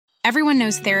Everyone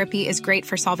knows therapy is great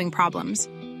for solving problems,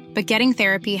 but getting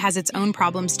therapy has its own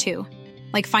problems too,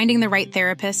 like finding the right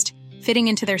therapist, fitting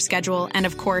into their schedule, and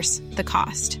of course, the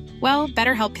cost. Well,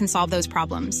 BetterHelp can solve those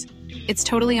problems. It's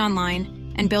totally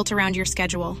online and built around your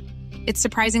schedule. It's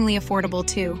surprisingly affordable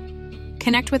too.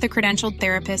 Connect with a credentialed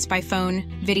therapist by phone,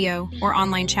 video, or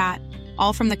online chat,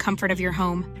 all from the comfort of your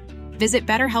home. Visit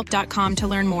BetterHelp.com to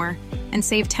learn more and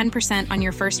save 10% on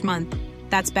your first month.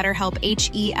 That's BetterHelp,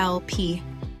 H-E-L-P.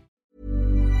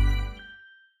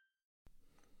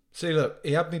 See, look,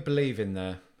 he had me believing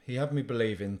there. He had me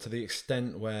believing to the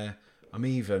extent where I'm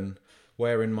even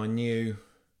wearing my new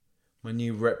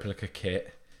replica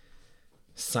kit,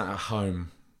 sat at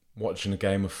home watching a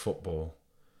game of football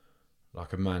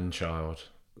like a man-child.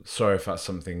 Sorry if that's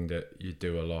something that you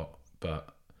do a lot,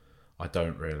 but I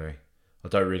don't really. I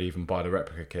don't really even buy the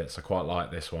replica kits. I quite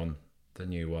like this one, the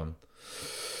new one.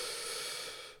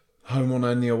 Home one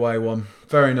and the away one.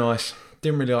 Very nice.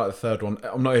 Didn't really like the third one.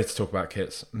 I'm not here to talk about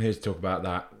kits. I'm here to talk about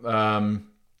that.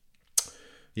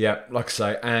 Yeah, like I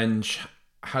say, Ange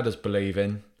had us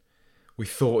believing. We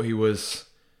thought he was,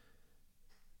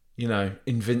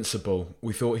 invincible.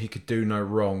 We thought he could do no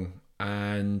wrong.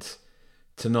 And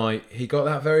tonight, he got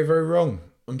that very, very wrong.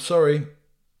 I'm sorry.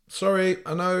 Sorry,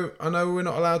 I know we're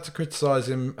not allowed to criticise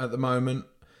him at the moment.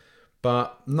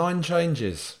 But 9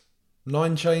 changes.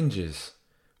 9 changes.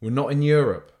 We're not in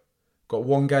Europe. Got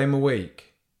 1 game a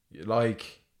week.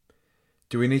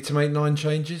 Do we need to make 9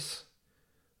 changes?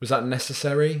 Was that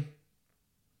necessary?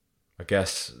 I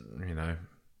guess,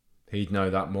 he'd know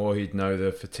that more. He'd know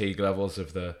the fatigue levels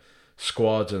of the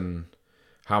squad and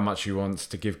how much he wants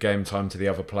to give game time to the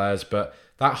other players. But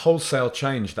that wholesale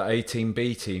change, that A-team,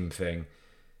 B-team thing,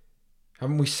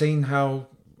 haven't we seen how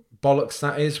bollocks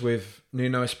that is with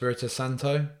Nuno Espirito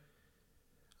Santo?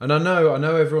 And I know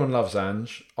everyone loves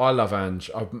Ange. I love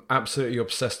Ange. I'm absolutely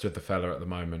obsessed with the fella at the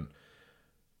moment.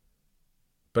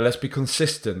 But let's be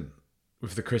consistent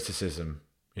with the criticism,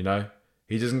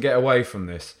 He doesn't get away from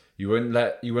this. You wouldn't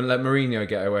let Mourinho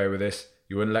get away with this.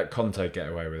 You wouldn't let Conte get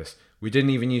away with this. We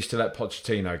didn't even used to let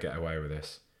Pochettino get away with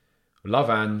this. We love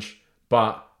Ange,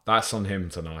 but that's on him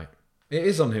tonight. It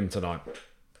is on him tonight.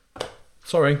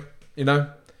 Sorry, And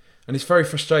it's very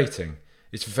frustrating.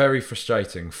 It's very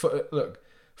frustrating. Look,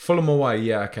 Fulham away,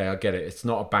 yeah, okay, I get it. It's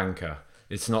not a banker.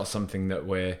 It's not something that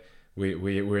we're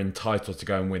entitled to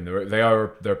go and win. They're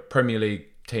a Premier League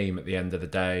team at the end of the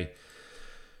day.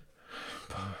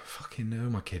 Fucking who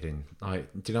am I kidding? Do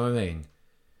you know what I mean?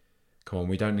 Come on,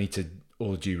 we don't need to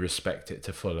all due respect it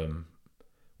to Fulham.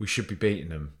 We should be beating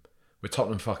them. We're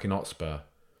Tottenham fucking Hotspur.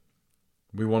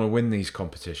 We want to win these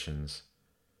competitions.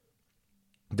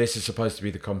 This is supposed to be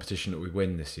the competition that we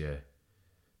win this year.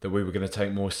 That we were going to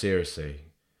take more seriously.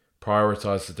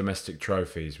 Prioritise the domestic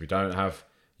trophies. We don't have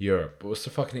Europe. But what's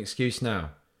the fucking excuse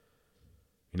now?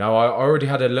 I already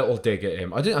had a little dig at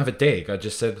him. I didn't have a dig. I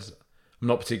just said I'm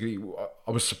not particularly...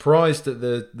 I was surprised that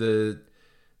the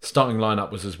starting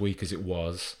lineup was as weak as it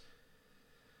was.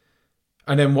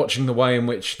 And then watching the way in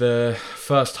which the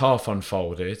first half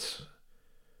unfolded,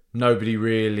 nobody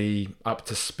really up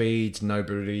to speed,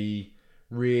 nobody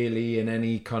really in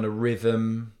any kind of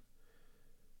rhythm.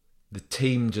 The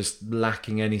team just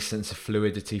lacking any sense of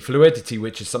fluidity. Fluidity,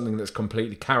 which is something that's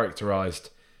completely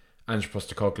characterised Ange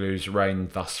Postecoglou's reign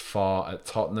thus far at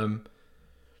Tottenham.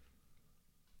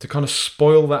 To kind of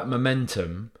spoil that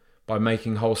momentum by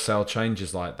making wholesale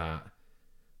changes like that,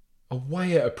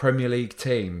 away at a Premier League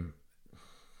team,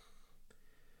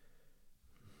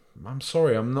 I'm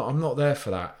sorry, I'm not there for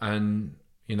that. And,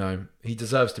 he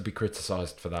deserves to be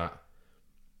criticised for that.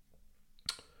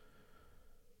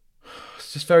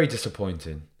 It's just very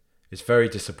disappointing. It's very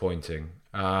disappointing.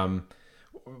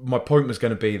 My point was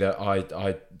going to be that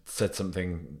I said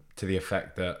something to the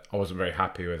effect that I wasn't very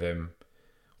happy with him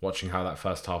watching how that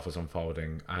first half was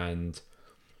unfolding. And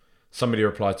somebody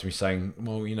replied to me saying,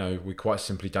 well, we quite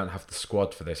simply don't have the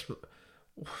squad for this.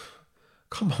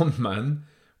 Come on, man.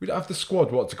 We don't have the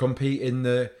squad, to compete in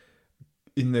the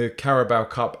Carabao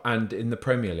Cup and in the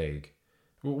Premier League?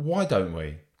 Why don't we?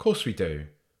 Of course we do.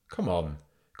 Come on.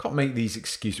 Can't make these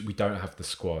excuses. We don't have the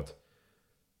squad.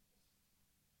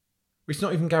 It's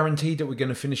not even guaranteed that we're going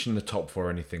to finish in the top 4 or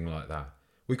anything like that.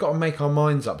 We've got to make our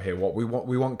minds up here. What we want.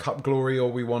 We want cup glory,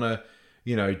 or we want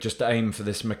to, just aim for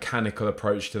this mechanical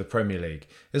approach to the Premier League.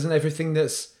 Isn't everything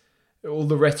that's all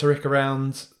the rhetoric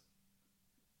around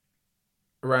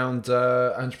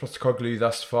Ange Postecoglou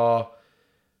thus far?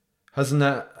 Hasn't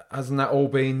that all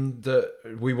been that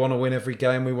we want to win every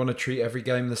game? We want to treat every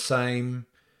game the same.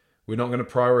 We're not going to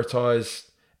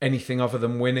prioritise anything other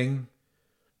than winning.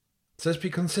 So let's be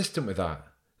consistent with that.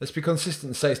 Let's be consistent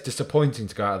and say it's disappointing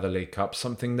to go out of the League Cup,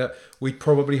 something that we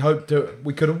probably hoped that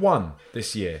we could have won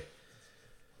this year.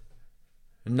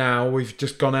 And now we've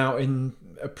just gone out in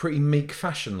a pretty meek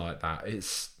fashion like that.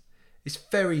 It's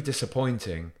very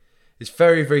disappointing. It's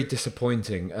very, very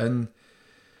disappointing. And,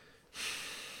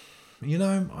 you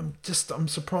know, I'm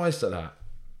surprised at that.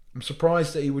 I'm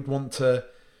surprised that he would want to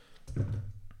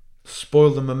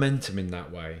spoil the momentum in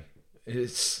that way.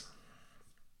 It's...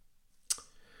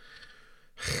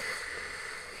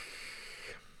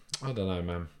 I don't know,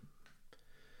 man.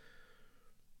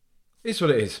 It's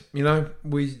what it is. You know,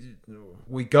 we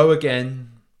go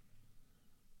again.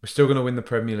 We're still going to win the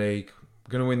Premier League.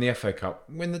 We're going to win the FA Cup.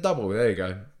 Win the double. There you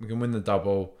go. We can win the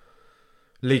double.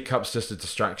 League Cup's just a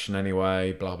distraction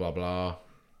anyway. Blah, blah, blah.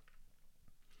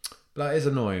 But that is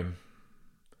annoying.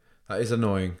 That is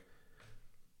annoying.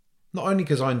 Not only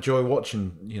because I enjoy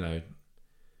watching, you know,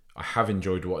 I have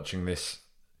enjoyed watching this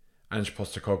Ange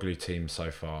Postecoglou team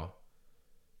so far.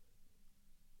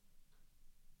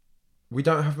 We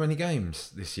don't have many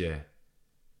games this year.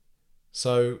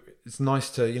 So it's nice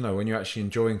to, you know, when you're actually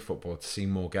enjoying football, to see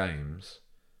more games.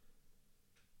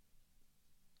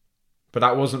 But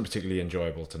that wasn't particularly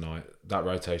enjoyable tonight, that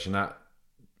rotation. That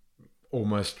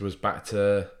almost was back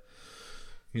to,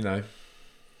 you know,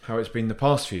 how it's been the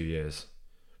past few years.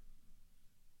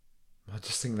 I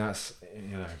just think that's,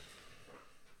 you know,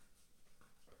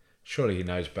 surely he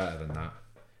knows better than that.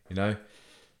 You know,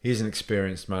 he's an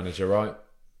experienced manager, right?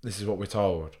 This is what we're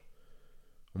told.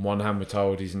 On one hand, we're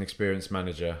told he's an experienced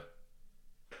manager.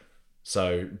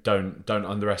 So don't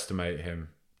underestimate him.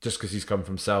 Just because he's come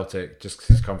from Celtic, just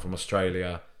because he's come from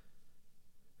Australia.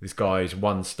 This guy's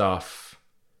won stuff.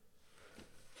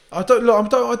 I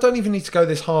don't even need to go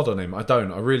this hard on him. I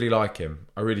don't. I really like him.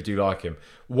 I really do like him.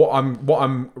 What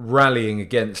I'm rallying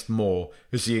against more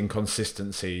is the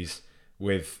inconsistencies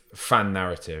with fan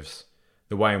narratives.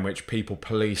 The way in which people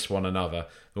police one another.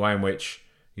 The way in which,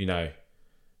 you know,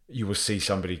 you will see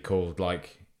somebody called,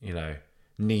 like, you know,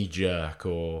 knee jerk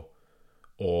or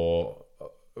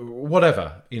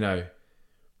whatever, you know.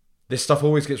 This stuff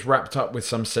always gets wrapped up with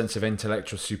some sense of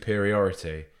intellectual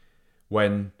superiority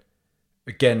when,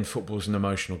 again, football's an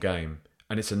emotional game,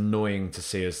 and it's annoying to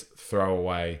see us throw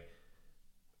away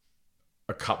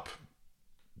a cup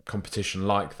competition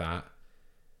like that.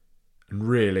 And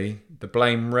really, the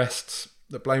blame rests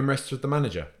with the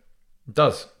manager. It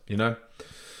does, you know.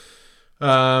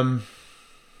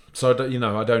 So I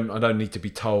don't need to be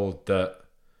told that.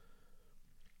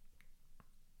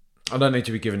 I don't need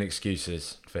to be given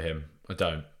excuses for him. I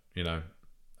don't, you know.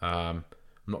 I'm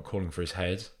not calling for his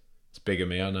head. It's bigger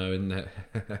me, I know, isn't it?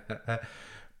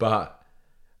 But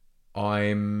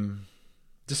I'm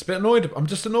just a bit annoyed. I'm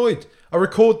just annoyed. I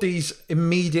record these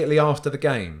immediately after the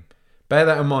game. Bear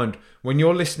that in mind. When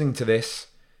you're listening to this,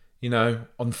 you know,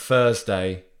 on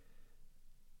Thursday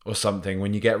or something,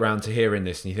 when you get round to hearing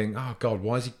this and you think, oh God,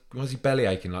 why is he belly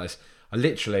aching like this? I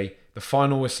literally, the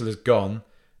final whistle is gone,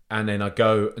 and then I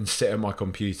go and sit at my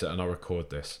computer and I record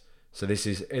this. So this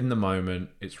is in the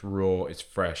moment, it's raw, it's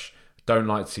fresh. Don't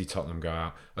like to see Tottenham go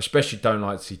out. I especially don't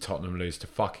like to see Tottenham lose to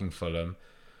fucking Fulham.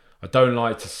 I don't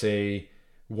like to see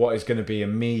what is going to be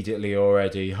immediately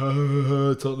already,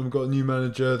 Tottenham got a new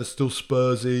manager, they're still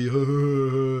Spursy,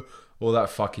 all that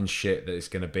fucking shit that it's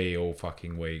going to be all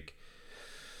fucking week.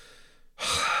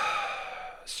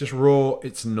 It's just raw,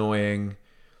 it's annoying.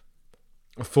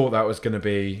 I thought that was going to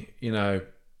be, you know,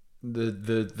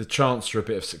 the chance for a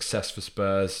bit of success for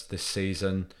Spurs this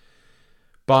season.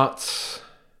 But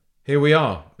here we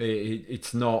are.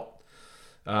 It's not.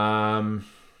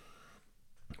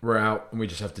 We're out and we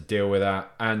just have to deal with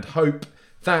that and hope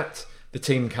that the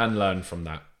team can learn from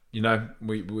that. You know,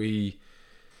 we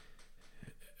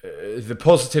the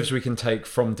positives we can take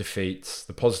from defeats,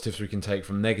 the positives we can take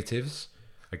from negatives.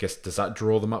 I guess, does that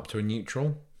draw them up to a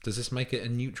neutral? Does this make it a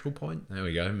neutral point? There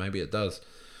we go. Maybe it does.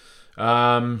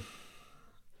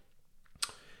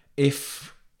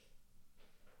 If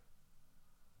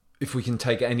we can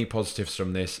take any positives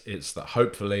from this, it's that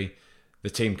hopefully the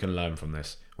team can learn from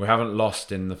this. We haven't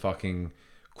lost in the fucking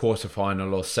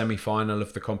quarterfinal or semi-final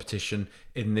of the competition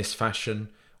in this fashion.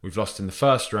 We've lost in the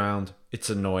first round. It's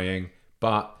annoying,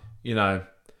 but, you know,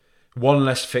 one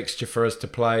less fixture for us to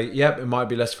play. Yep, it might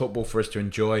be less football for us to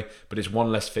enjoy, but it's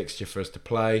one less fixture for us to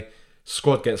play.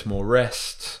 Squad gets more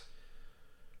rest,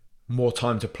 more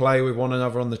time to play with one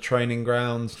another on the training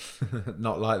ground.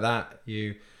 Not like that,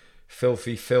 you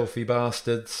filthy, filthy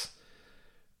bastards.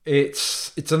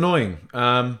 It's annoying.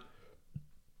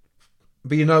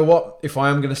 But you know what? If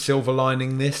I am going to silver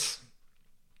line,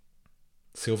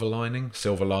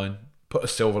 put a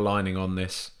silver lining on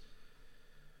this.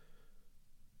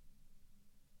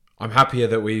 I'm happier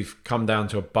that we've come down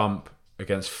to a bump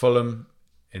against Fulham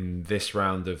in this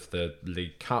round of the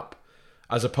League Cup,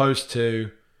 as opposed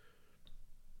to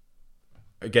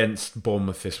against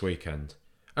Bournemouth this weekend.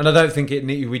 And I don't think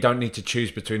we don't need to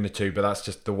choose between the two, but that's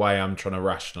just the way I'm trying to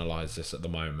rationalise this at the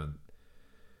moment.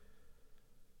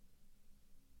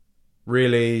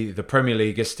 Really, the Premier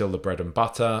League is still the bread and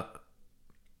butter.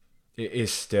 It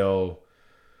is still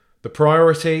the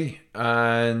priority,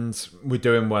 and we're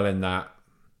doing well in that.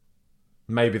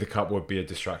 Maybe the cup would be a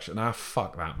distraction.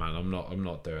 Fuck that, man. I'm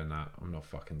not doing that. I'm not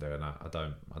fucking doing that. I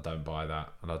don't buy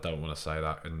that, and I don't want to say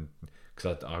that, and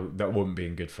because that wouldn't be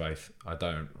in good faith. I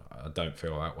don't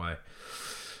feel that way.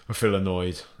 I feel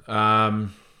annoyed. But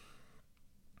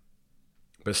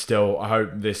still, I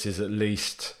hope this is at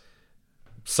least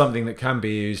something that can be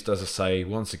used, as I say,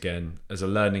 once again, as a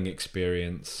learning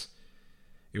experience.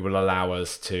 It will allow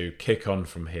us to kick on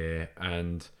from here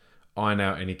and iron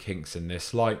out any kinks in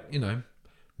this, like,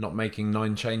 not making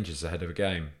 9 changes ahead of a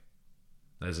game.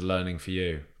 There's a learning for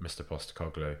you, Mr.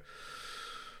 Postecoglou.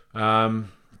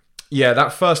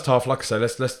 That first half, like I say,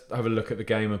 let's have a look at the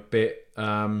game a bit.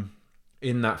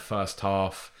 In that first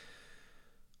half,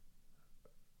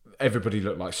 everybody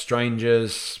looked like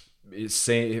strangers.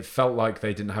 It felt like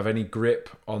they didn't have any grip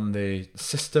on the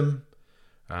system,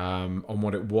 on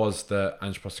what it was that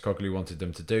Ange Postecoglou wanted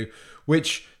them to do,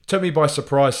 which took me by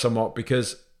surprise somewhat,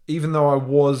 because even though I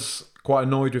was quite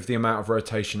annoyed with the amount of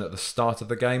rotation at the start of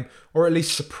the game, or at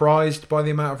least surprised by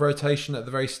the amount of rotation at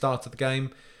the very start of the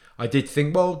game, I did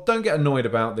think, well, don't get annoyed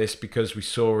about this, because we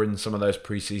saw in some of those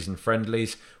pre-season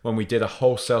friendlies, when we did a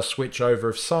wholesale switch over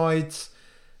of sides,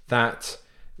 that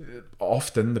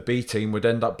often the B team would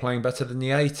end up playing better than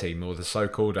the A team, or the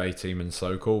so-called A team and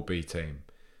so-called B team.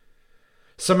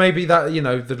 So maybe that,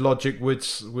 the logic would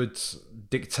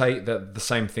dictate that the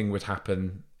same thing would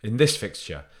happen in this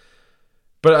fixture.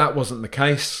 But that wasn't the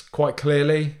case, quite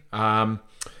clearly. For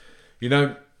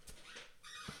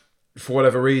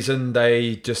whatever reason,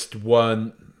 they just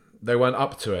weren't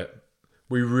up to it.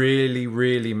 We really,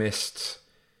 really missed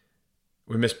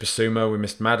Bissouma, we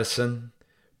missed Maddison,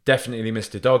 definitely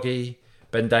missed Udogie.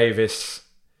 Ben Davies,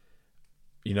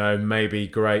 maybe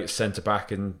great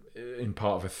centre-back in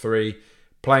part of a 3.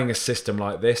 Playing a system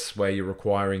like this, where you're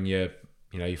requiring your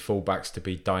full-backs to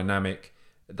be dynamic,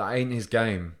 that ain't his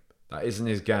game. That isn't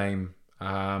his game.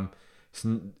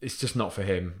 It's just not for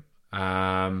him.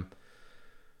 I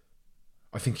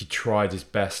think he tried his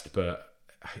best, but,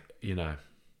 no.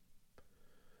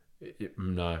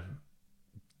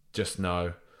 Just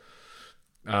no.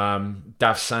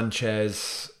 Dav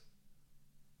Sanchez,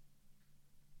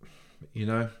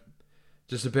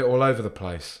 just a bit all over the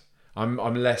place. I'm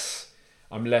less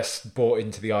bought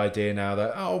into the idea now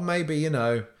that, maybe,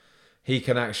 he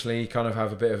can actually kind of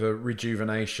have a bit of a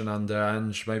rejuvenation under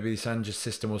Ange. Maybe this Ange's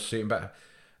system will suit him better.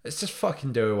 Let's just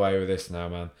fucking do away with this now,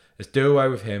 man. Let's do away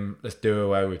with him. Let's do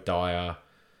away with Dyer.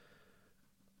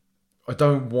 I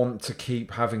don't want to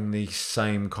keep having these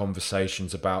same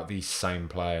conversations about these same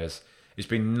players. It's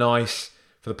been nice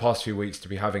for the past few weeks to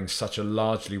be having such a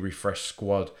largely refreshed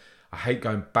squad. I hate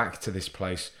going back to this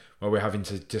place where we're having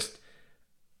to just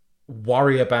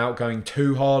worry about going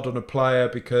too hard on a player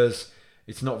because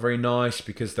it's not very nice,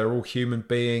 because they're all human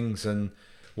beings and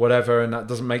whatever, and that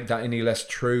doesn't make that any less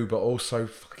true. But also,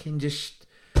 fucking just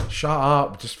shut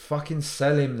up. Just fucking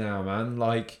sell him now, man.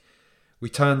 Like, we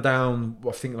turned down,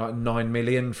 I think, like 9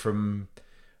 million from,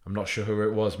 I'm not sure who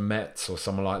it was, Metz or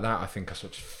someone like that. I think I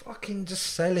said, just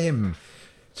sell him.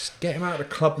 Just get him out of the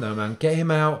club now, man. Get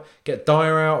him out. Get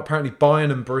Dyer out. Apparently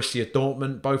Bayern and Borussia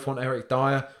Dortmund both want Eric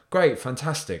Dyer. Great,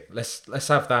 fantastic. Let's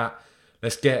have that.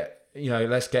 Let's get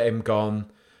him gone.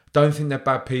 Don't think they're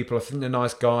bad people. I think they're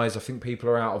nice guys. I think people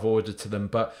are out of order to them.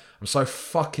 But I'm so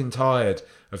fucking tired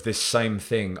of this same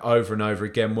thing over and over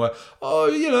again where,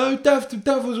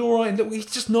 Dav was all right. He's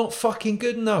just not fucking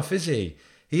good enough, is he?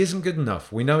 He isn't good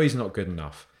enough. We know he's not good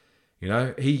enough.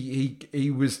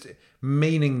 He was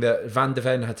meaning that Van de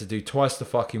Ven had to do twice the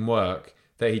fucking work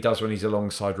that he does when he's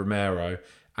alongside Romero.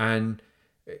 And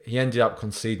he ended up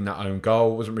conceding that own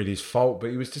goal. It wasn't really his fault, but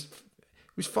he was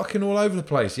fucking all over the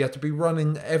place. He had to be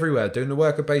running everywhere, doing the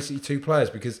work of basically 2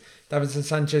 players, because Davinson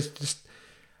Sanchez just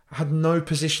had no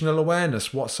positional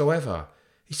awareness whatsoever.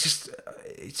 It's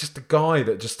just a guy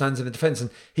that just stands in the defence,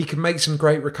 and he can make some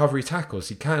great recovery tackles.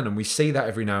 He can, and we see that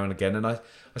every now and again. And I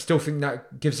still think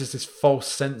that gives us this false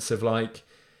sense of like,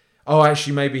 oh,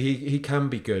 actually, maybe he can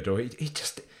be good, or he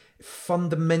just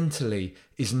fundamentally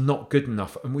is not good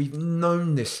enough. And we've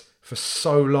known this for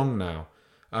so long now.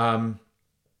 I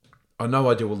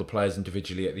know I do all the players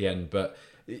individually at the end, but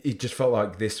it just felt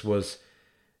like this was,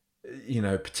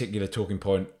 a particular talking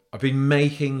point I've been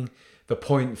making the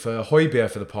point for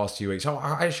Højbjerg for the past few weeks.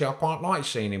 I quite like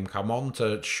seeing him come on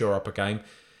to shore up a game.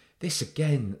 This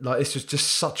again, like, this was just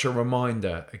such a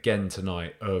reminder again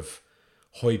tonight of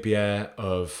Højbjerg,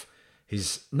 of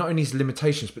his, not only his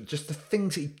limitations, but just the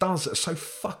things he does that are so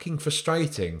fucking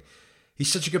frustrating.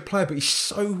 He's such a good player, but he's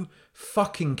so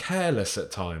fucking careless at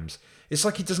times. It's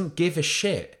like he doesn't give a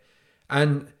shit.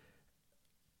 And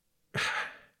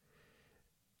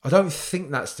I don't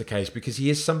think that's the case, because he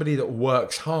is somebody that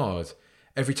works hard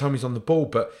every time he's on the ball,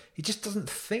 but he just doesn't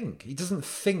think. He doesn't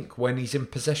think when he's in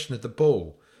possession of the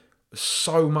ball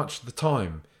so much of the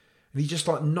time. And he just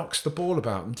like knocks the ball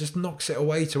about and just knocks it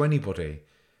away to anybody.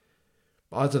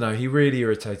 I don't know. He really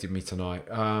irritated me tonight.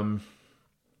 But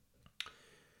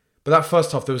that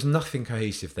first half, there was nothing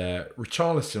cohesive there.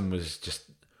 Richarlison was just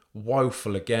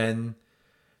woeful again.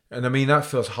 And I mean, that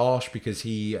feels harsh because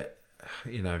he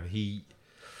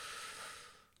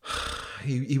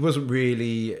wasn't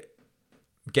really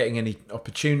getting any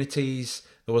opportunities.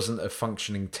 There wasn't a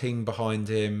functioning team behind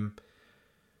him.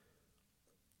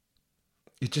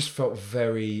 It just felt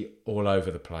very all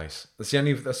over the place. That's the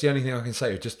only thing I can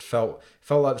say. It just felt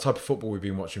like the type of football we've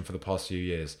been watching for the past few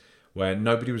years, where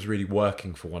nobody was really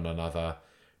working for one another.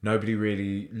 Nobody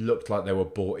really looked like they were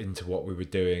bought into what we were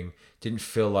doing. Didn't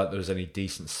feel like there was any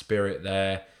decent spirit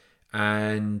there.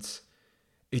 And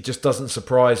it just doesn't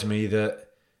surprise me that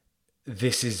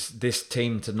this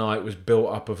team tonight was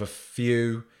built up of a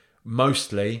few,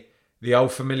 mostly the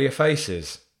old familiar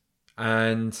faces.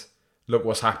 And look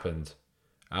what's happened.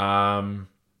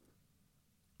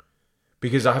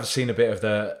 Because I have seen a bit of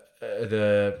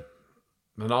the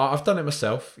and I've done it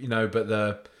myself, but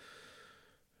the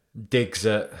digs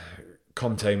at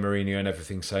Conte, Mourinho and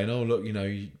everything, saying, oh, look,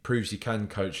 he proves you can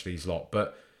coach these lot.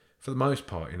 But for the most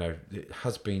part, it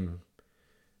has been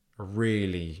a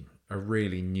really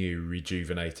new,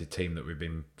 rejuvenated team that we've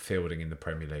been fielding in the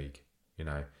Premier League.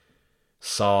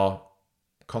 Sarr,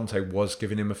 Conte was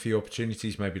giving him a few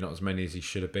opportunities, maybe not as many as he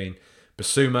should have been.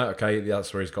 Basuma, okay,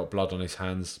 that's where he's got blood on his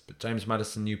hands. But James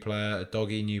Maddison, new player.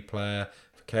 Doggy, new player.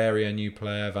 Vicaria, new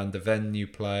player. Van der Ven, new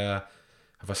player.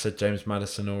 Have I said James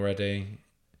Maddison already?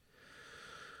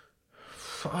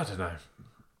 I don't know.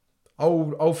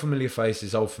 Old familiar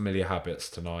faces, old familiar habits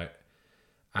tonight.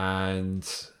 And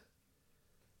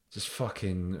just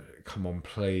fucking, come on,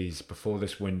 please, before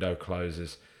this window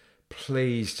closes,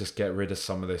 please just get rid of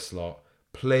some of this lot.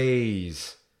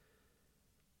 Please.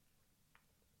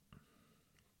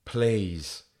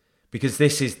 Please. Because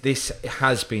this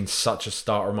has been such a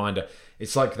stark reminder.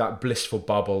 It's like that blissful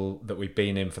bubble that we've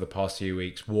been in for the past few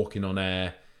weeks, walking on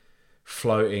air,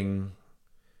 floating,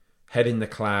 head in the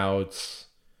clouds.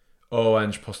 Oh,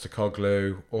 Ange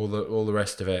Postecoglou, all the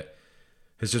rest of it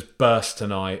has just burst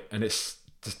tonight, and it's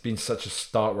just been such a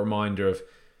stark reminder of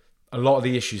a lot of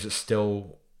the issues that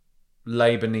still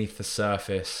lay beneath the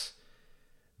surface.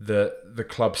 That the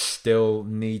club still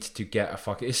needs to get a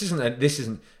fucking. This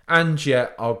isn't Ange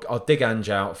yet. I'll dig Ange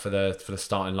out for the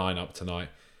starting lineup tonight,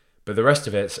 but the rest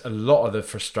of it's a lot of the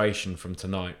frustration from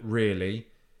tonight. Really,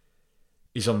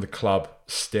 is on the club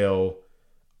still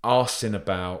arsing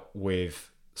about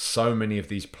with so many of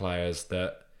these players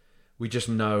that we just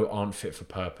know aren't fit for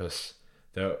purpose.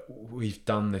 That we've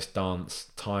done this dance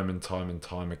time and time and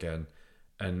time again,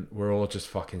 and we're all just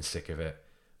fucking sick of it.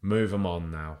 Move them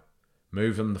on now.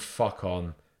 Move them the fuck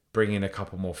on. Bring in a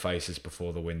couple more faces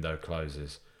before the window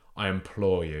closes. I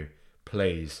implore you,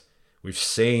 please. We've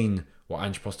seen what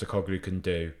Ange Postecoglou can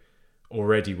do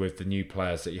already with the new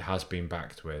players that he has been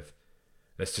backed with.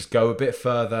 Let's just go a bit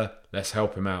further. Let's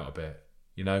help him out a bit.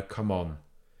 Come on.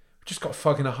 We just got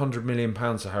fucking £100 million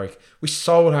to Harry. We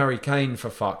sold Harry Kane, for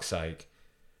fuck's sake.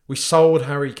 We sold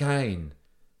Harry Kane.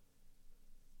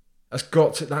 That's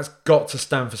got to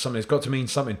stand for something. It's got to mean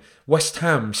something. West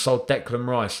Ham sold Declan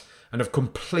Rice and have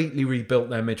completely rebuilt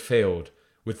their midfield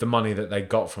with the money that they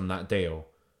got from that deal.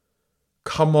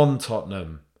 Come on,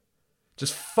 Tottenham.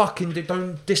 Just fucking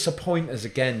don't disappoint us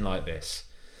again like this.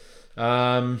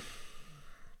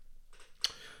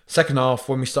 Second half,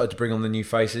 when we started to bring on the new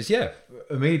faces,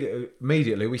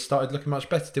 immediately we started looking much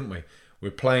better, didn't we?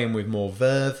 We're playing with more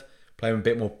verve, playing with a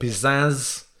bit more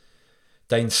pizzazz.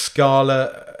 Dane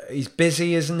Scarlett, he's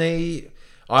busy, isn't he?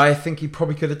 I think he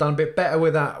probably could have done a bit better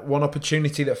with that one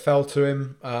opportunity that fell to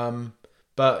him.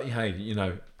 But hey,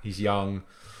 he's young.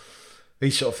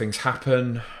 These sort of things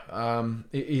happen.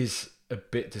 It is a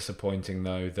bit disappointing,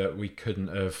 though, that we couldn't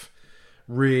have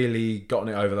really gotten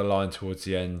it over the line towards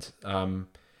the end.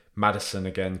 Maddison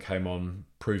again came on,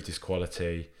 proved his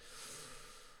quality.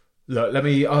 Look,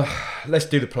 let's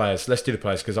do the players. Let's do the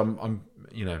players, because I'm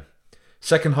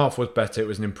Second half was better. It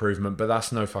was an improvement, but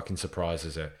that's no fucking surprise,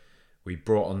 is it? We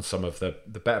brought on some of the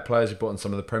better players. We brought on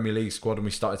some of the Premier League squad, and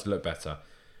we started to look better.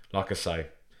 Like I say,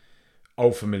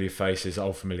 old familiar faces,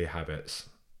 old familiar habits.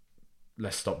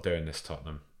 Let's stop doing this,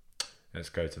 Tottenham. Let's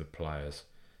go to the players.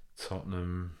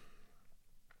 Tottenham,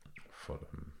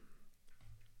 Fulham.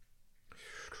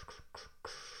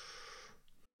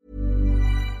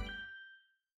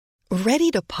 Ready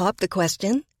to pop the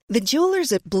question? The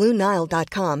jewelers at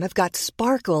BlueNile.com have got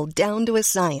sparkle down to a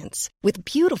science with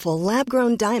beautiful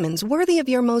lab-grown diamonds worthy of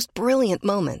your most brilliant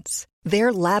moments.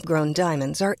 Their lab-grown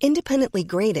diamonds are independently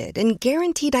graded and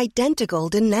guaranteed identical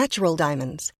to natural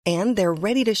diamonds, and they're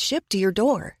ready to ship to your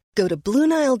door. Go to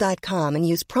BlueNile.com and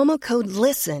use promo code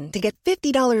LISTEN to get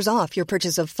 $50 off your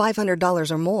purchase of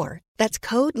 $500 or more. That's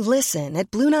code LISTEN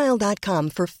at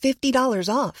BlueNile.com for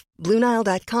 $50 off.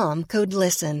 BlueNile.com, code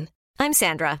LISTEN. I'm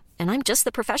Sandra, and I'm just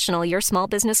the professional your small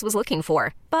business was looking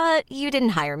for. But you didn't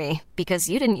hire me because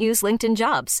you didn't use LinkedIn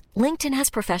Jobs. LinkedIn has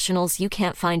professionals you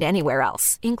can't find anywhere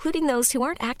else, including those who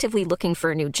aren't actively looking for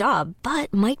a new job,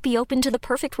 but might be open to the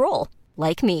perfect role,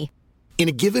 like me. In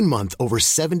a given month, over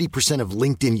 70% of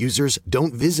LinkedIn users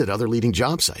don't visit other leading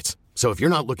job sites. So if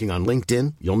you're not looking on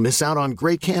LinkedIn, you'll miss out on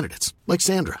great candidates like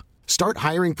Sandra. Start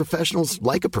hiring professionals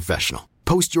like a professional.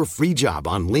 Post your free job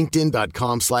on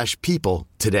linkedin.com/people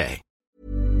today.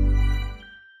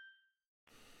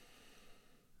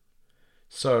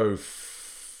 So,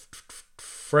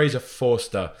 Fraser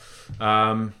Forster.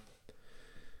 Let's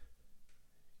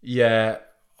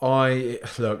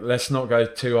not go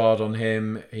too hard on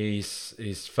him. He's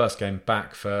his first game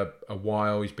back for a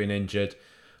while. He's been injured.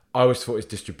 I always thought his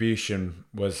distribution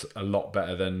was a lot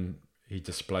better than he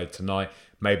displayed tonight.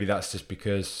 Maybe that's just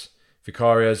because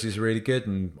Vicario's is really good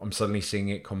and I'm suddenly seeing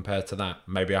it compared to that.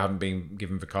 Maybe I haven't been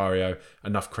giving Vicario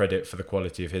enough credit for the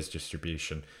quality of his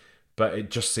distribution. But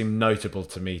it just seemed notable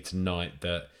to me tonight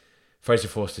that Fraser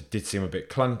Forster did seem a bit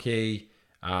clunky.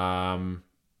 I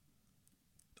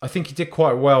think he did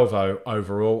quite well, though,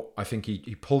 overall. I think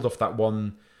he pulled off that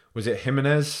one. Was it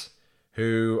Jimenez?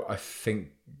 Who I think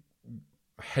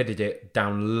headed it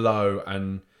down low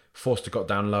and Forster got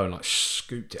down low and like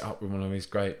scooped it up with one of his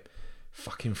great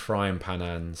fucking frying pan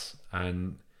hands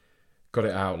and got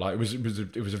it out. Like it was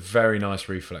a very nice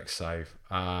reflex save.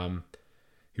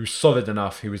 He was solid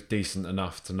enough. He was decent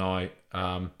enough tonight.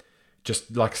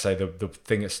 Just like I say, the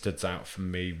thing that stood out for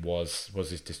me was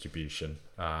his distribution.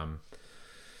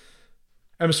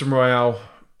 Emerson Royale,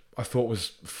 I thought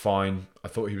was fine. I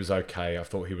thought he was okay. I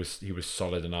thought he was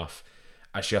solid enough.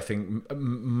 Actually, I think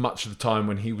much of the time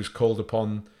when he was called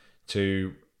upon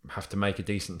to have to make a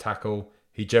decent tackle,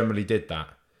 he generally did that.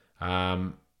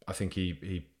 I think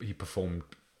he performed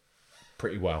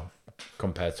pretty well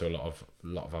compared to a lot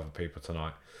of other people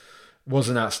tonight.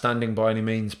 Wasn't outstanding by any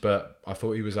means, but I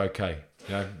thought he was okay.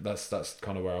 You know, that's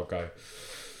kind of where I'll go.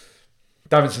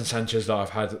 Davinson Sanchez, I've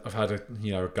had a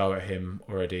go at him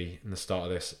already in the start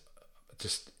of this.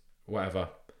 Just whatever,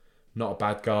 not a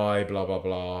bad guy. Blah blah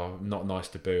blah. Not nice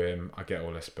to boo him. I get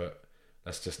all this, but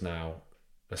let's just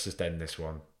end this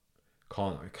one.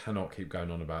 Cannot keep going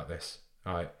on about this.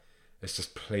 All right, let's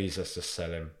just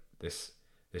sell him this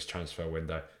transfer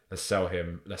window. Let's sell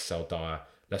him. Let's sell Dyer.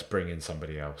 Let's bring in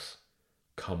somebody else.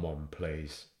 Come on,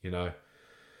 please. You know,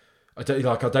 I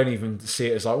don't even see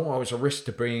it as like, oh, it's a risk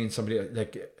to bring in somebody.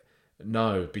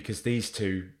 No, because these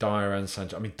two, Dyer and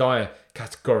Sanchez. I mean, Dyer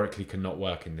categorically cannot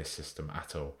work in this system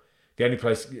at all. The only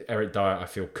place Eric Dyer I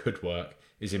feel could work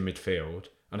is in midfield,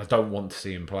 and I don't want to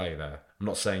see him play there. I'm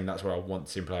not saying that's where I want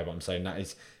to see him play, but I'm saying that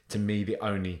is, to me, the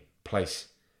only place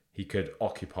he could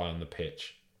occupy on the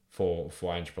pitch for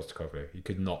Ange Postecoglou. He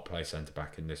could not play centre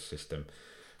back in this system.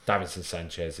 Davinson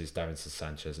Sanchez is Davinson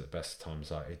Sanchez at best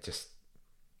times. Like it just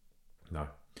no.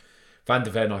 Van de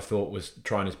Ven I thought was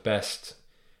trying his best.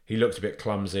 He looked a bit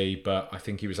clumsy, but I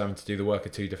think he was having to do the work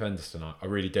of two defenders tonight. I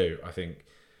really do. I think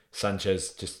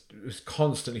Sanchez just was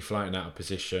constantly floating out of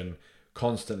position,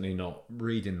 constantly not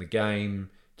reading the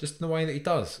game, just in the way that he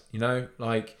does, you know,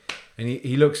 like, and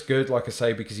he looks good, like I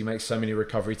say, because he makes so many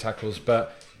recovery tackles,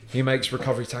 but he makes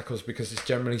recovery tackles because it's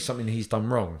generally something he's done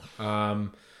wrong.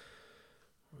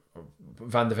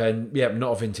 Van de Ven,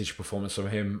 not a vintage performance from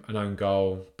him, an own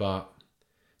goal, but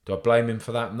do I blame him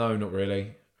for that? No, not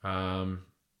really. So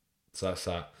that's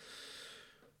that.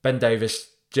 Ben Davis,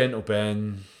 gentle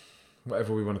Ben,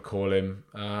 whatever we want to call him.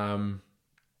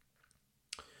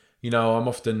 You know, I'm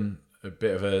often a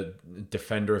bit of a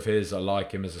defender of his. I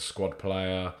like him as a squad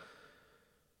player.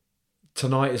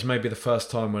 Tonight is maybe the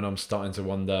first time when I'm starting to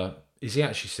wonder, is he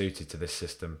actually suited to this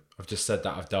system? I've just said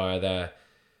that of Dyer there.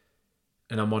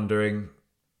 And I'm wondering,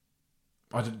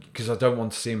 because I don't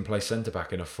want to see him play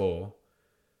centre-back in a 4.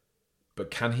 But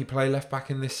can he play left-back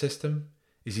in this system?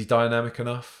 Is he dynamic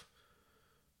enough?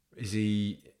 Is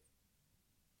he,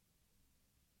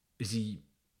 does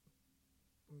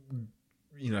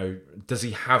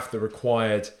he have the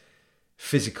required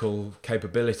physical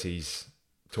capabilities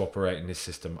to operate in this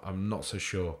system? I'm not so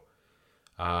sure.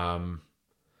 I'm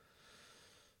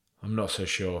not so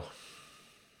sure.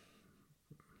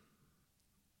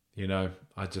 I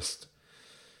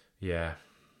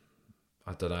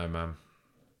don't know, man.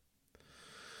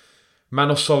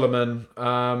 Manor Solomon,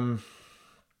 I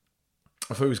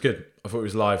thought he was good. I thought he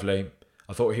was lively.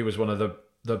 I thought he was one of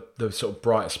the sort of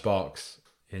brighter sparks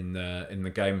in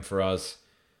the game for us.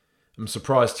 I'm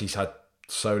surprised he's had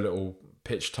so little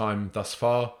pitch time thus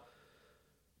far,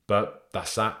 but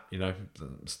that's that.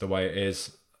 It's the way it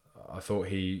is. I thought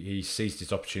he seized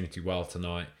his opportunity well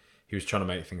tonight. He was trying to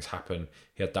make things happen.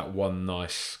 He had that one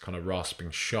nice kind of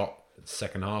rasping shot in the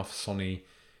second half. Sonny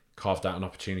carved out an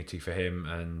opportunity for him,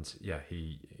 and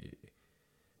he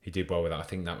did well with that. I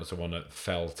think that was the one that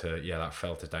fell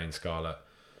to Dane Scarlett.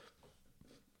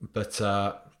 But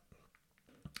I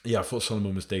thought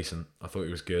Solomon was decent. I thought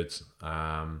he was good.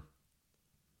 I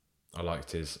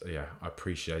liked I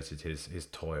appreciated his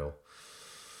toil.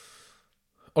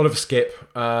 Oliver Skipp,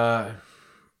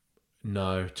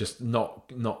 no, just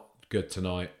not good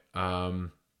tonight.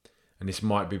 And this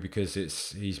might be because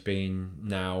he's been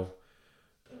now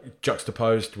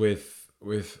juxtaposed with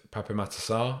Pape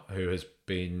Matar, who has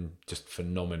been just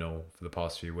phenomenal for the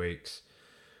past few weeks.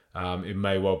 It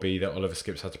may well be that Oliver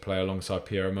Skipp's had to play alongside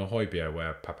Piero Højbjerg,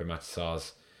 where Pape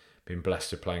Matar's been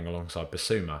blessed with playing alongside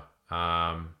Basuma,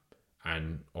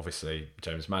 and obviously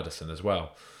James Maddison as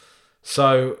well.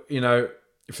 So,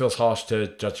 it feels harsh to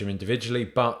judge him individually,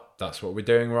 but that's what we're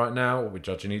doing right now. We're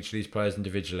judging each of these players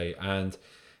individually, and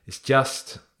it's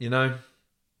just,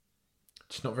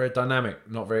 just not very dynamic,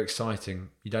 not very exciting.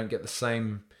 You don't get the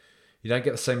same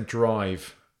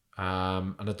drive,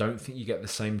 and I don't think you get the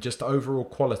same just overall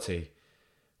quality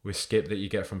with Skipp that you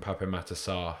get from Pape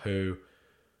Matar, who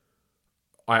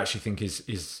I actually think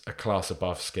is a class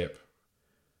above Skipp.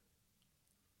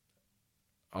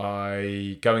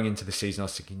 Going into the season, I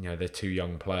was thinking, they're two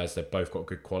young players. They've both got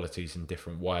good qualities in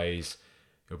different ways.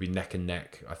 It'll be neck and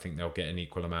neck. I think they'll get an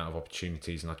equal amount of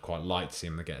opportunities, and I'd quite like to see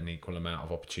them get an equal amount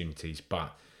of opportunities.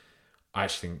 But I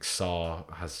actually think Sarr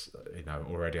has,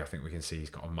 already I think we can see he's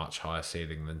got a much higher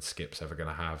ceiling than Skipp's ever going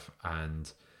to have,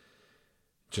 and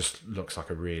just looks like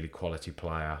a really quality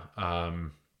player.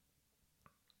 And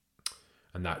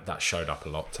that showed up a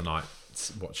lot tonight,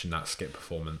 watching that Skipp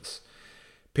performance.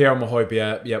 Pierre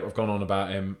Højbjerg, I've gone on about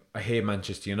him. I hear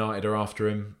Manchester United are after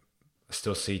him. I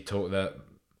still see talk that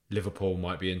Liverpool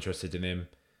might be interested in him.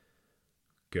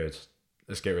 Good.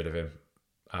 Let's get rid of him.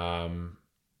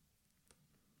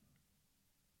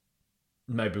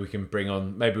 Maybe we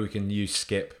can use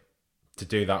Skipp to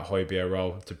do that Højbjerg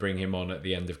role, to bring him on at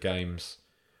the end of games,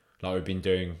 like we've been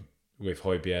doing with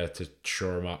Højbjerg to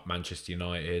shore him up. Manchester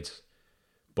United,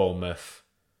 Bournemouth.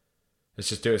 Let's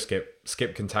just do it, Skipp.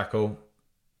 Skipp can tackle.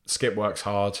 Skipp works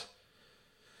hard.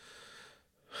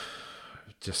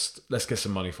 Just let's get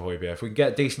some money for Højbjerg. If we can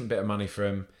get a decent bit of money for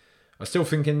him, I still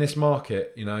think in this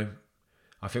market,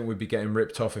 I think we'd be getting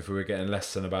ripped off if we were getting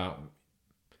less than about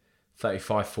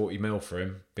 35, 40 mil for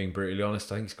him, being brutally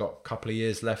honest. I think he's got a couple of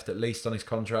years left at least on his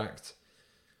contract.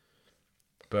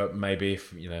 But maybe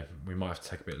if, we might have to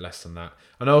take a bit less than that.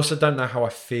 And I also don't know how I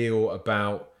feel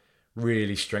about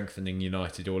really strengthening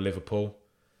United or Liverpool.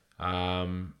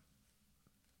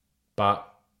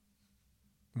 But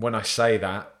when I say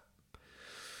that,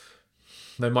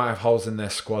 they might have holes in their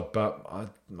squad, but I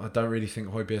don't really think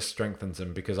Højbjerg strengthens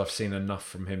them, because I've seen enough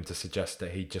from him to suggest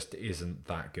that he just isn't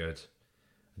that good.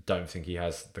 I don't think he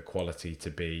has the quality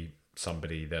to be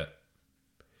somebody that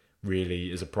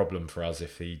really is a problem for us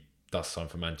if he does sign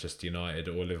for Manchester United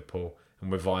or Liverpool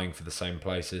and we're vying for the same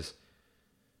places.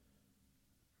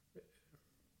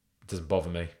 It doesn't bother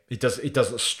me. It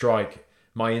doesn't strike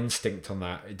my instinct on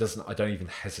that. It doesn't. I don't even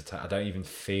hesitate. I don't even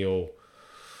feel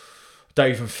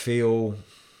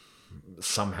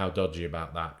somehow dodgy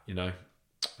about that.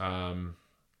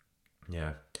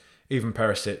 Even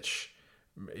Perisic,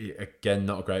 again,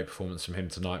 not a great performance from him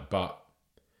tonight, but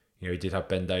he did have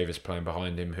Ben Davies playing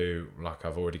behind him, who, like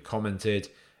I've already commented,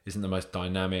 isn't the most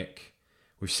dynamic.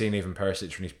 We've seen even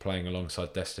Perisic when he's playing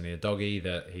alongside Destiny Udogie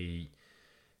that he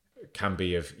can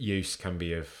be of use, can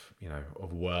be of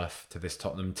worth to this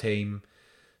Tottenham team.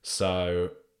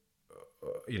 So,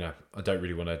 I don't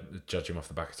really want to judge him off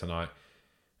the back of tonight,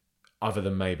 other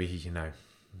than maybe he's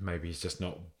just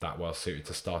not that well suited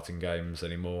to starting games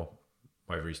anymore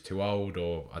either he's too old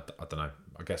or I don't know.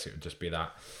 I guess it would just be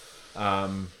that.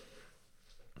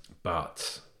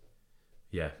 But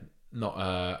yeah, not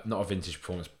a vintage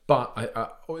performance.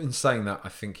 But in saying that, I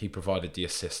think he provided the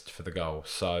assist for the goal.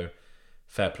 So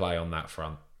fair play on that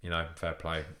front. Fair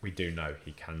play. We do know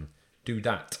he can do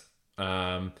that.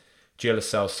 Gio Lo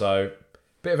Celso,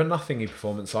 bit of a nothingy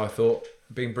performance, I thought,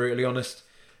 being brutally honest.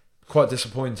 Quite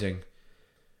disappointing.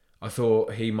 I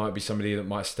thought he might be somebody that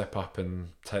might step up and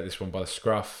take this one by the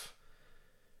scruff.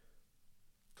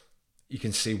 You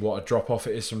can see what a drop-off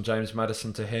it is from James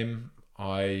Maddison to him.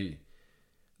 I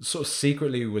sort of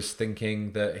secretly was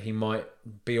thinking that he might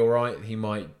be all right. He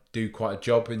might do quite a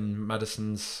job in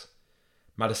Maddison's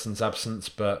absence,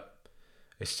 but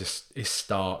it's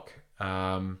stark.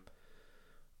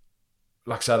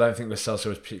 Like I said, I don't think Lo Celso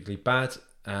was particularly bad,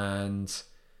 and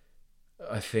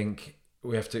I think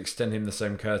we have to extend him the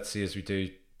same courtesy as we do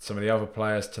some of the other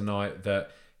players tonight,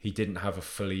 that he didn't have a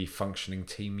fully functioning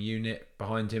team unit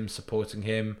behind him, supporting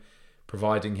him,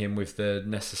 providing him with the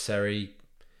necessary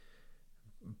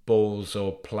balls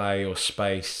or play or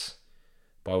space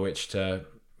by which to,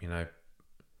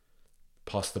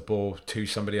 pass the ball to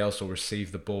somebody else or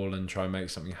receive the ball and try and make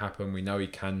something happen. We know he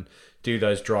can do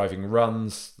those driving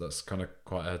runs. That's kind of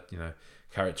quite a,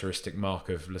 characteristic mark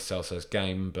of Lo Celso's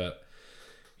game, but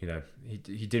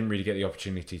he didn't really get the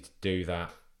opportunity to do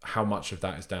that. How much of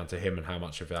that is down to him and how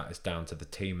much of that is down to the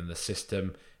team and the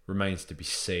system remains to be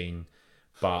seen.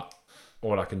 But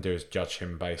all I can do is judge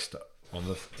him based on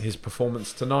his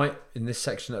performance tonight, in this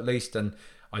section at least, and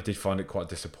I did find it quite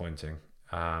disappointing.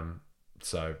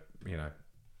 So,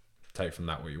 take from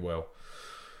that what you will.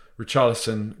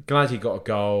 Richarlison, glad he got a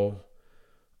goal.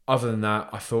 Other than that,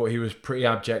 I thought he was pretty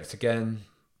abject again.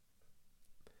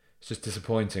 It's just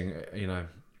disappointing,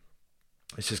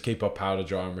 Let's just keep our powder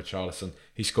dry on Richarlison.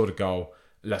 He scored a goal.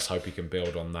 Let's hope he can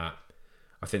build on that.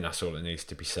 I think that's all that needs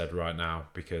to be said right now,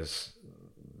 because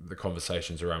the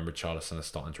conversations around Richarlison are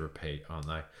starting to repeat, aren't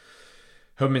they?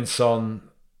 Heung-min Son,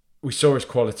 we saw his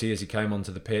quality as he came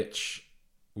onto the pitch.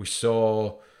 We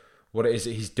saw what it is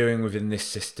that he's doing within this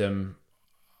system.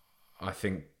 I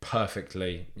think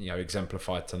perfectly,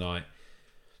 exemplified tonight,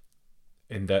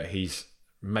 in that he's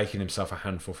making himself a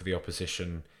handful for the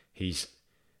opposition. He's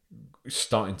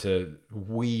starting to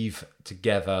weave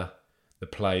together the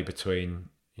play between,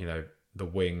 the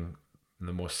wing and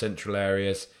the more central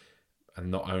areas. And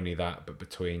not only that, but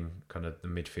between kind of the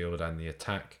midfield and the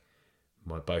attack.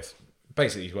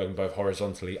 Basically, he's working both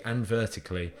horizontally and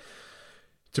vertically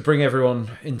to bring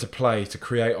everyone into play, to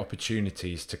create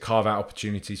opportunities, to carve out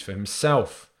opportunities for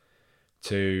himself,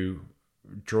 to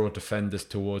draw defenders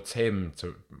towards him,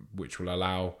 which will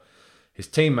allow his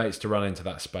teammates to run into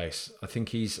that space. I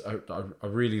think I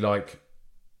really like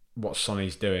what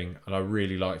Sonny's doing, and I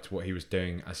really liked what he was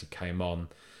doing as he came on.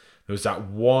 There was that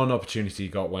one opportunity he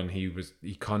got when he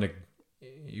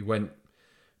went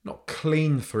not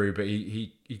clean through, but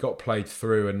he got played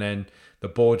through, and then the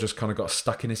ball just kind of got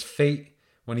stuck in his feet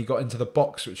when he got into the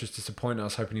box, which was disappointing. I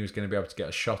was hoping he was going to be able to get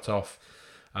a shot off.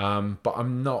 But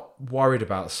I'm not worried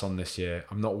about Son this year.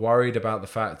 I'm not worried about the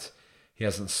fact he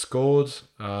hasn't scored.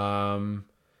 I'm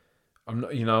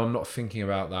not thinking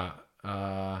about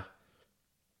that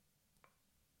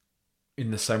in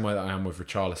the same way that I am with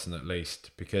Richarlison, at least,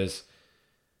 because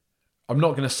I'm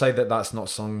not going to say that that's not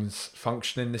Son's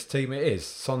function in this team. It is.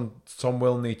 Son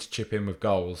will need to chip in with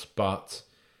goals, but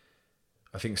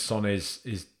I think Son is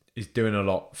doing a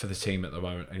lot for the team at the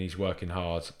moment, and he's working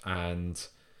hard, and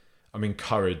I'm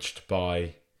encouraged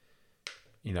by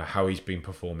how he's been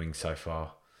performing so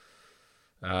far.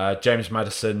 James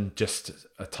Maddison, just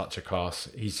a touch of class.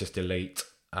 He's just elite.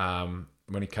 When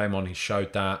he came on, he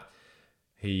showed that.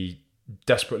 He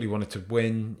desperately wanted to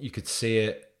win. You could see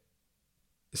it.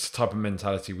 It's the type of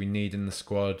mentality we need in the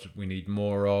squad. We need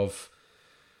more of.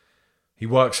 He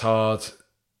works hard.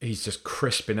 He's just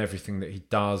crisp in everything that he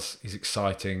does. He's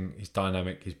exciting. He's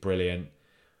dynamic. He's brilliant.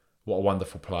 What a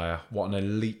wonderful player. What an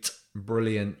elite,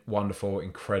 brilliant, wonderful,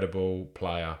 incredible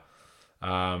player.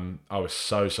 I was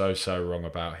so wrong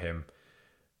about him.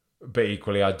 But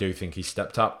equally, I do think he's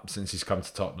stepped up since he's come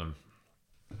to Tottenham.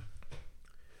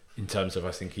 In terms of,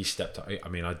 I think he's stepped up. I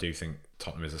mean, I do think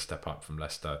Tottenham is a step up from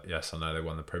Leicester. Yes, I know they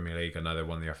won the Premier League. I know they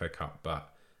won the FA Cup, but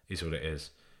it's what it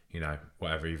is.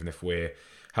 Whatever. Even if we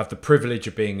have the privilege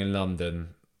of being in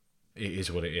London, it is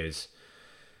what it is.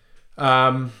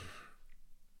 But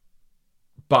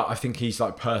I think he's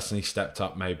personally stepped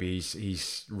up. Maybe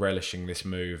he's relishing this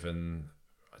move, and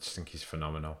I just think he's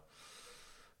phenomenal.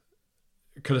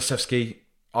 Kulusevski,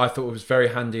 I thought it was very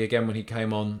handy again when he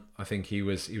came on. I think he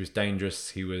was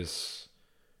dangerous. He was,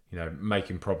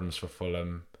 making problems for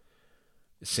Fulham.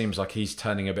 it seems like he's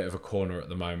turning a bit of a corner at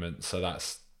the moment. So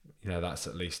that's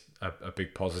at least a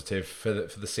big positive for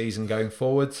the season going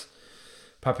forwards.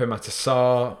 Pape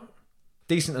Matar,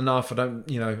 decent enough.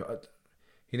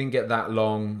 He didn't get that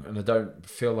long, and I don't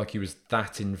feel like he was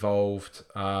that involved.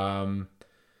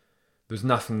 There's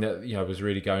nothing that was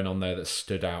really going on there that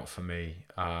stood out for me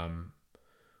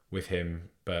with him,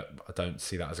 but I don't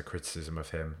see that as a criticism of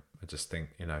him. I just think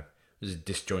it was a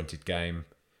disjointed game.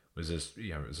 It was a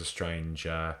strange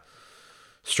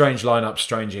lineup,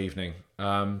 strange evening.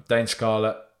 Dane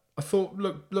Scarlett, I thought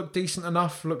looked decent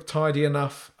enough, looked tidy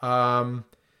enough.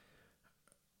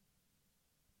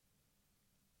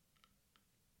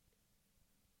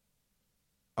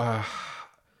 I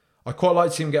quite like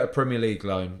to see him get a Premier League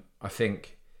loan. I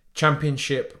think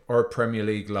Championship or a Premier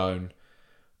League loan.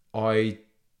 I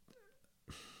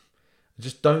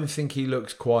just don't think he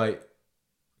looks quite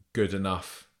good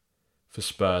enough for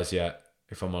Spurs yet,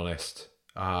 if I'm honest.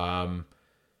 I'm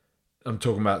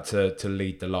talking about to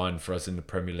lead the line for us in the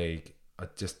Premier League. I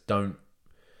don't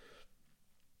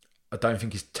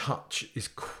think his touch is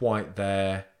quite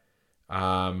there.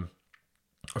 I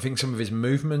think some of his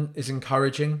movement is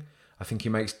encouraging. I think he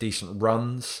makes decent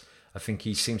runs. I think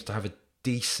he seems to have a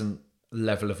decent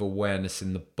level of awareness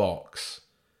in the box.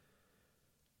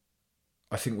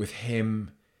 I think with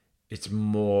him, it's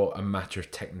more a matter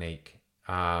of technique.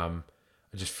 I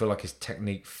just feel like his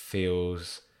technique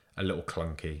feels a little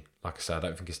clunky. Like I said, I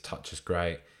don't think his touch is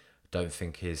great. I don't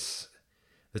think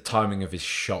the timing of his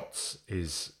shots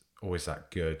is always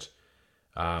that good.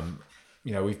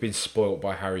 We've been spoilt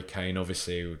by Harry Kane.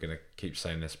 Obviously, we're going to keep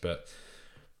saying this, but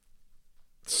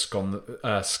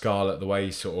Scarlett, the way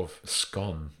he sort of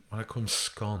why do I call him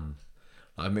Scon?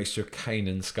 Like a mixture of Kane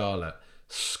and Scarlett.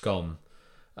 Scon.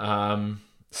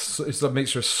 It's a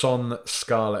mixture of Son,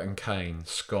 Scarlett, and Kane.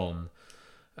 Scon.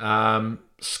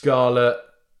 Scarlett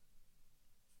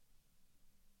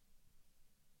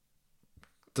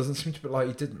doesn't seem to be like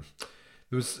he didn't.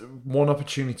 There was one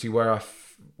opportunity where I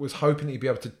was hoping he'd be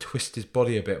able to twist his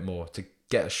body a bit more to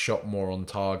get a shot more on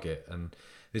target, and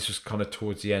this was kind of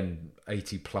towards the end,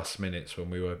 80 plus minutes, when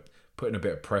we were putting a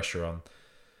bit of pressure on,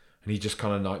 and he just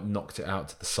kind of like knocked it out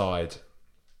to the side.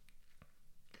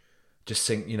 Just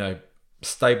think,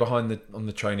 stay behind on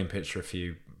the training pitch for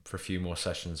a few more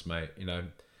sessions, mate.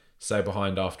 Stay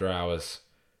behind after hours,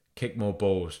 kick more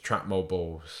balls, trap more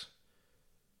balls,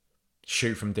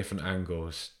 shoot from different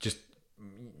angles. Just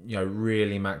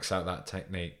really max out that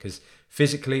technique, because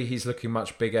physically he's looking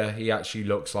much bigger. He actually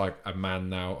looks like a man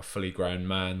now, a fully grown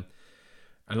man.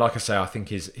 And like I say, I think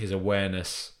his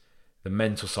awareness, the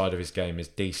mental side of his game is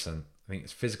decent. I think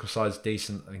his physical side is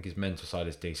decent. I think his mental side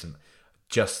is decent.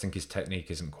 Just think his technique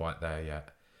isn't quite there yet.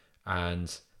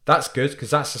 And that's good, because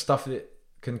that's the stuff that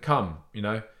can come,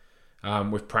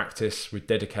 with practice, with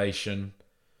dedication.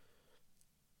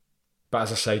 But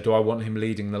as I say, do I want him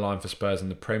leading the line for Spurs in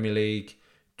the Premier League?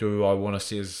 Do I want to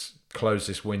see us close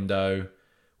this window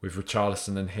with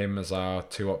Richarlison and him as our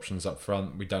two options up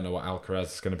front? We don't know what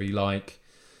Alcaraz is going to be like.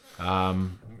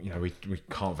 We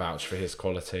can't vouch for his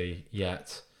quality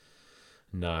yet.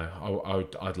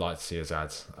 No, I'd like to see us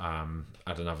add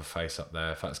another face up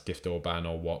there, if that's Gift Orban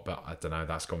or what, but I don't know,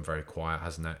 that's gone very quiet,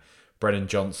 hasn't it? Brennan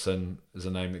Johnson is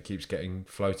a name that keeps getting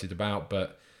floated about,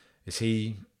 but is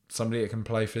he somebody that can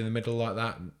play through the middle like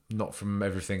that? Not from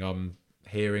everything I'm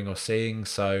hearing or seeing,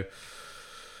 so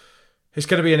it's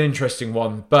going to be an interesting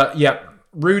one. But yeah,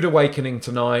 rude awakening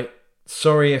tonight.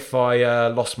 Sorry if I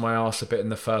lost my arse a bit in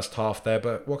the first half there,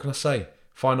 but what can I say?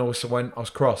 Final whistle went, I was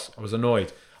cross, I was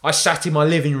annoyed. I sat in my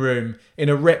living room in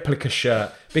a replica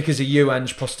shirt because of you,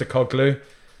 Ange Postecoglou.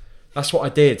 That's what I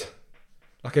did.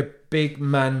 Like a big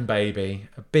man baby.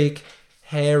 A big,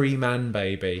 hairy man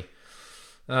baby.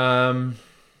 But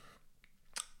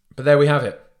there we have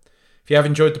it. If you have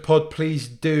enjoyed the pod, please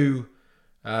do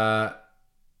like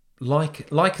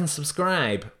and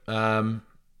subscribe.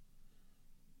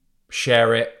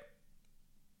 Share it.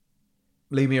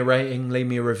 Leave me a rating. Leave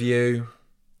me a review.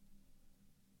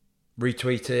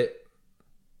 Retweet it,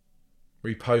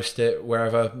 repost it,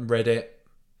 wherever, Reddit.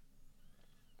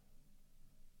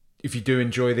 If you do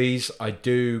enjoy these, I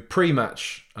do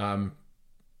pre-match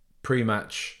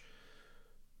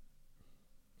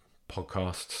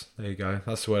podcasts. There you go.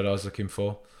 That's the word I was looking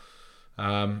for.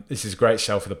 This is a great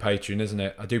sell for the Patreon, isn't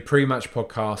it? I do pre-match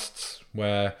podcasts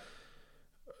where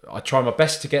I try my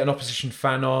best to get an opposition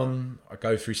fan on. I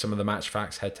go through some of the match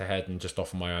facts head to head and just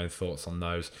offer my own thoughts on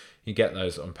those. You get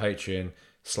those on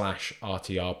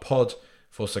Patreon/RTR pod.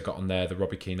 I've also got on there the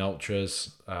Robbie Keane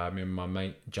Ultras. Me and my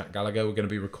mate Jack Gallagher, we're going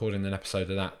to be recording an episode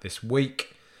of that this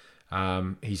week.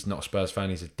 He's not a Spurs fan.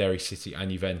 He's a Derry City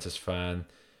and Juventus fan.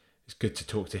 It's good to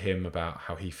talk to him about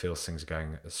how he feels things are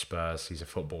going at Spurs. He's a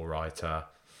football writer.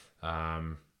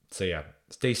 So yeah,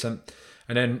 it's decent.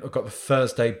 And then I've got the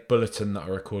Thursday bulletin that I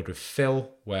record with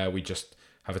Phil, where we just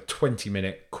have a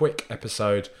 20-minute quick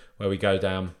episode where we go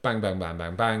down, bang, bang, bang,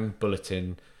 bang, bang,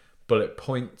 bullet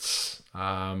points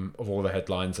of all the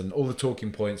headlines and all the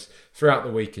talking points throughout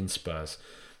the week in Spurs.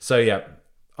 So yeah,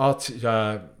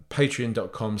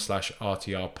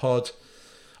 patreon.com/RTR pod.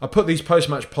 I put these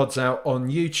post-match pods out on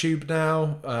YouTube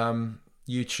now,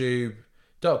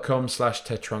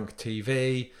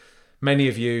 youtube.com/TedTrunkTV. Many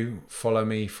of you follow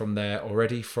me from there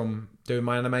already from doing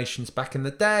my animations back in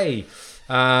the day.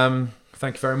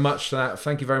 Thank you very much for that.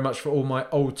 Thank you very much for all my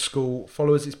old school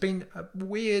followers. It's been a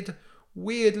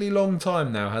weirdly long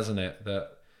time now, hasn't it,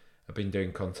 that I've been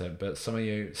doing content, but some of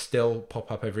you still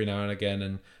pop up every now and again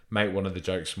and make one of the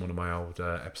jokes from one of my old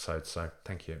episodes, so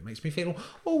thank you. It makes me feel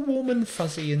all warm and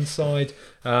fuzzy inside.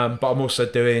 But I'm also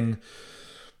doing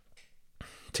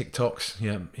TikToks.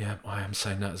 Yeah, I am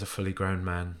saying that as a fully grown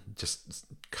man, just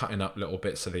cutting up little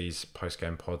bits of these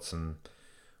post-game pods and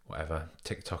whatever,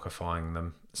 TikTokifying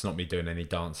them. It's not me doing any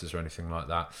dances or anything like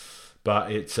that,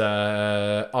 but it's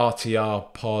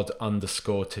RTR pod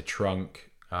 _TedTrunk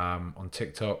on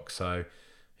TikTok. So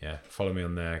yeah, follow me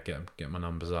on there, get my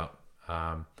numbers up.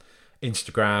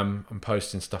 Instagram, I'm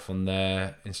posting stuff on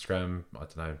there. Instagram, I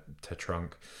don't know,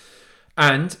 TedTrunk.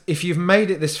 And if you've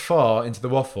made it this far into the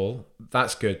waffle,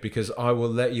 that's good, because I will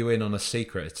let you in on a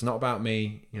secret. It's not about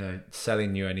me,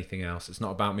 selling you anything else. It's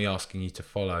not about me asking you to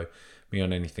follow me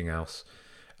on anything else.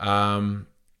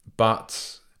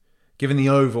 But given the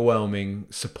overwhelming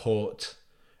support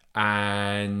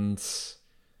and,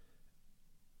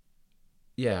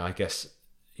 yeah, I guess,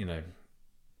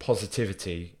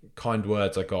 positivity, kind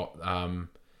words I got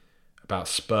about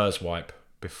Spurs wipe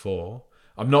before.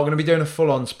 I'm not going to be doing a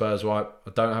full-on Spurs wipe.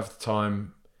 I don't have the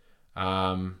time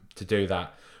to do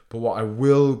that. But what I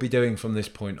will be doing from this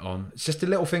point on, it's just a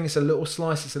little thing. It's a little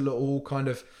slice. It's a little kind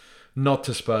of nod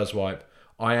to Spurs wipe.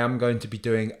 I am going to be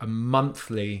doing a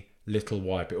monthly little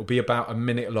wipe. It will be about a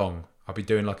minute long. I'll be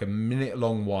doing like a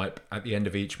minute-long wipe at the end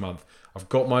of each month. I've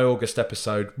got my August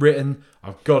episode written.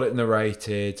 I've got it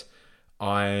narrated.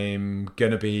 I'm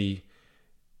going to be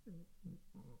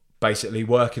basically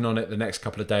working on it the next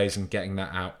couple of days and getting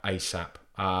that out ASAP.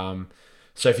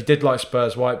 So if you did like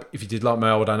Spurs Wipe, if you did like my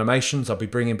old animations, I'll be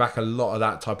bringing back a lot of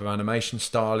that type of animation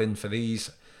style in for these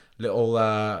little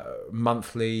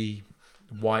monthly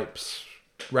wipes,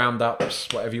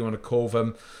 roundups, whatever you want to call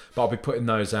them. But I'll be putting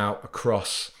those out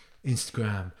across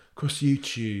Instagram, across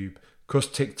YouTube, across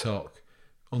TikTok,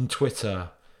 on Twitter,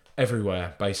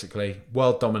 everywhere, basically.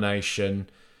 World domination.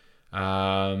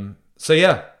 So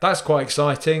yeah, that's quite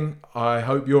exciting. I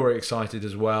hope you're excited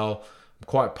as well. I'm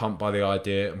quite pumped by the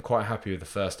idea. I'm quite happy with the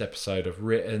first episode I've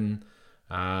written.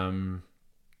 Yeah,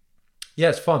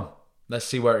 it's fun. Let's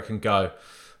see where it can go.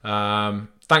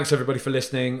 Thanks everybody for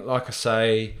listening. Like I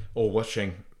say, or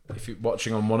watching. If you're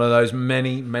watching on one of those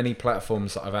many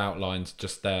platforms that I've outlined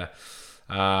just there.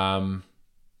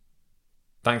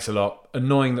 Thanks a lot.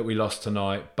 Annoying that we lost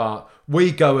tonight, but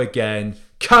we go again.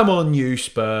 Come on, you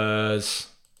Spurs.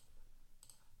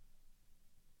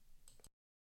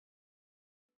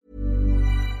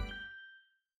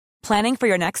 Planning for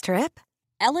your next trip?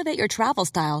 Elevate your travel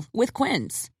style with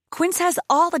Quince. Quince has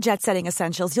all the jet-setting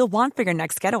essentials you'll want for your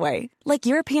next getaway, like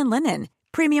European linen,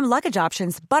 premium luggage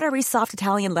options, buttery soft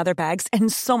Italian leather bags,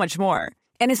 and so much more.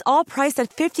 And is all priced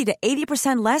at 50 to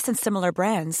 80% less than similar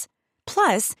brands.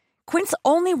 Plus, Quince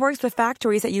only works with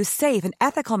factories that use safe and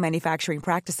ethical manufacturing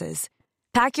practices.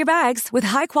 Pack your bags with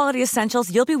high-quality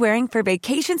essentials you'll be wearing for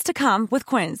vacations to come with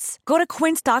Quince. Go to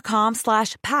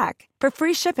quince.com/pack for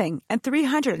free shipping and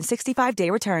 365-day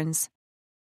returns.